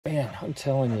Man, I'm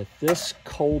telling you, this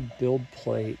cold build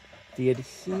plate, the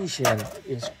adhesion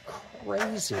is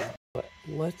crazy. But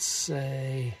let's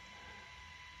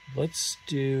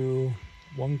do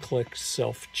one-click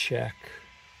self-check,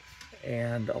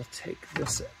 and I'll take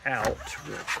this out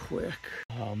real quick.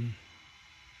 I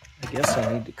guess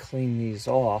I need to clean these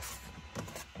off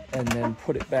and then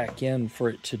put it back in for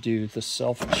it to do the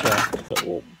self-check. But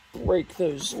we'll break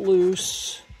those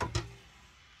loose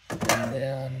and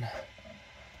then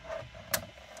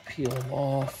peel them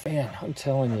off. Man, I'm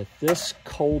telling you, this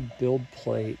cold build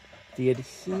plate, the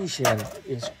adhesion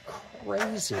is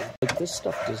crazy. Like, this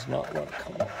stuff does not want to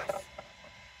come off.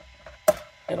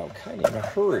 And I'm kind of in a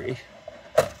hurry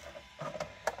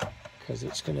because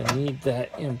it's going to need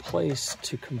that in place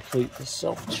to complete the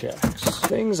self-checks.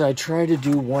 Things I try to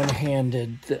do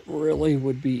one-handed that really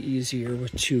would be easier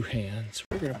with two hands.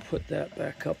 We're going to put that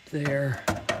back up there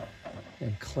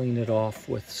and clean it off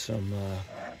with some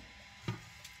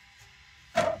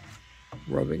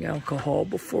rubbing alcohol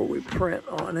before we print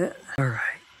on it. All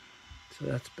right, so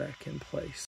that's back in place.